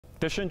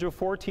The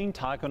Shenzhou-14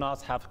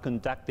 taikonauts have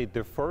conducted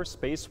their first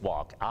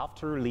spacewalk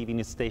after leaving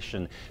the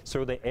station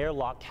through the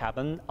airlock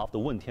cabin of the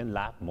Wentian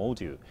Lab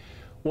module.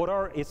 What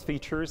are its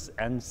features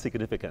and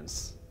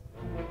significance?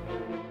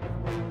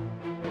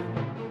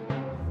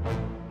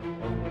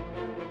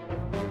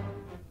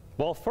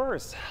 Well,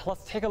 first,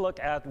 let's take a look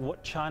at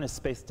what China's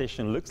space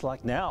station looks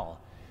like now.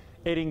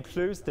 It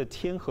includes the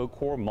Tianhe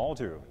core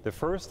module, the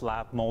first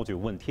lab module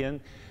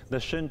Wentian, the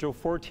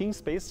Shenzhou-14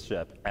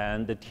 spaceship,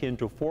 and the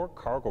Tianzhou-4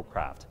 cargo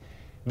craft.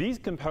 These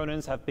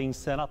components have been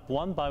sent up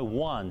one by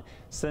one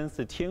since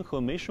the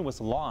Tianhe mission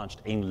was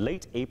launched in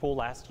late April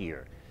last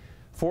year.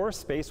 4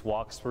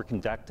 spacewalks were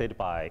conducted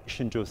by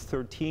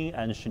Shenzhou-13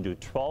 and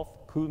Shenzhou-12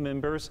 crew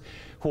members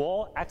who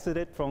all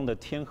exited from the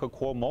Tianhe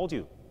core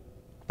module.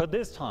 But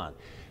this time,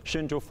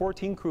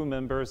 Shenzhou-14 crew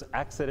members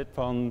exited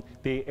from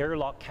the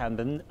airlock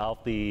cabin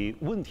of the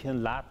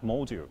Wentian Lab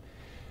module.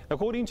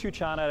 According to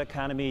China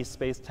Academy of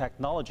Space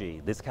Technology,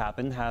 this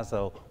cabin has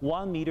a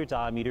 1-meter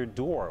diameter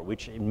door,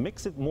 which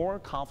makes it more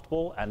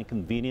comfortable and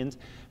convenient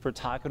for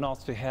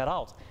taikonauts to head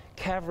out,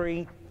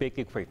 carrying big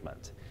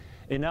equipment.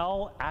 It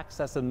now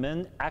acts as a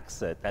main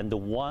exit, and the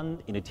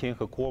one in the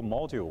Tianhe core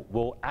module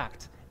will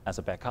act as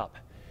a backup.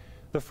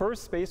 The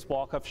first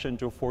spacewalk of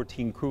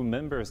Shenzhou-14 crew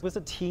members was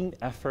a team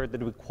effort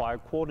that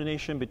required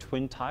coordination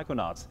between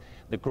taikonauts,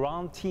 the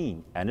ground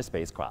team, and the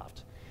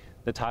spacecraft.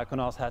 The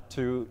taikonauts had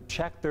to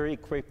check their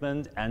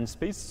equipment and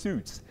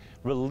spacesuits,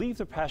 relieve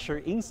the pressure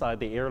inside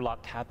the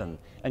airlock cabin,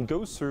 and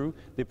go through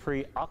the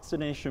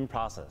pre-oxygenation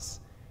process.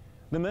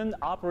 The main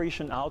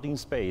operation out in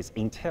space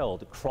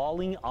entailed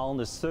crawling on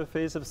the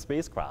surface of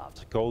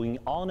spacecraft, going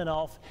on and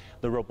off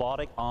the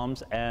robotic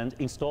arms, and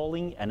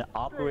installing and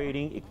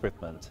operating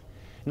equipment.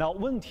 Now,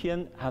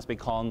 Wentian has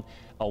become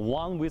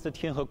one with the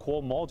Tianhe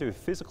core module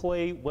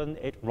physically when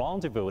it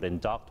rendezvoused and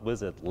docked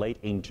with it late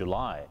in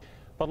July.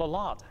 But a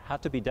lot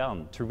had to be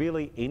done to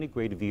really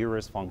integrate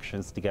various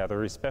functions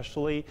together,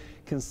 especially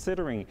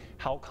considering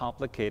how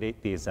complicated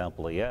the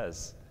assembly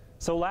is.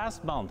 So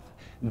last month,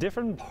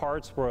 different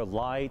parts were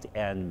aligned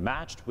and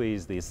matched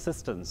with the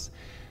systems.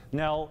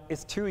 Now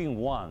it's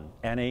 2-in-1,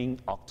 and in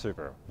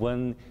October,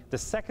 when the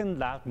second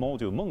lab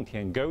module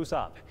Mengtian goes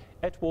up,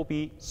 it will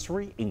be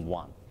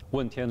 3-in-1.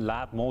 Wentian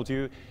Lab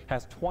module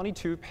has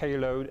 22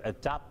 payload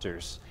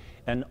adapters,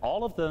 and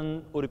all of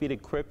them would be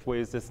equipped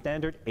with the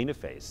standard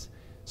interface.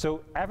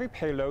 So every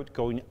payload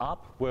going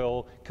up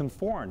will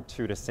conform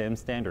to the same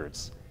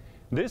standards.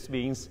 This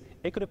means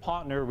it could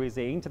partner with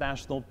the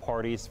international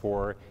parties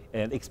for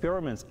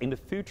experiments in the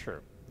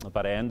future.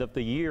 By the end of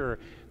the year,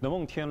 the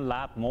Wentian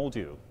Lab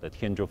module, the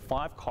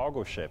Tianzhou-5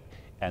 cargo ship,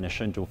 and the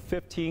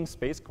Shenzhou-15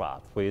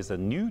 spacecraft with a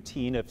new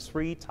team of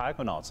 3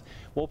 taikonauts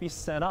will be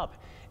sent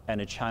up, and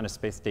the China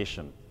space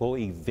station will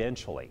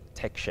eventually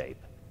take shape.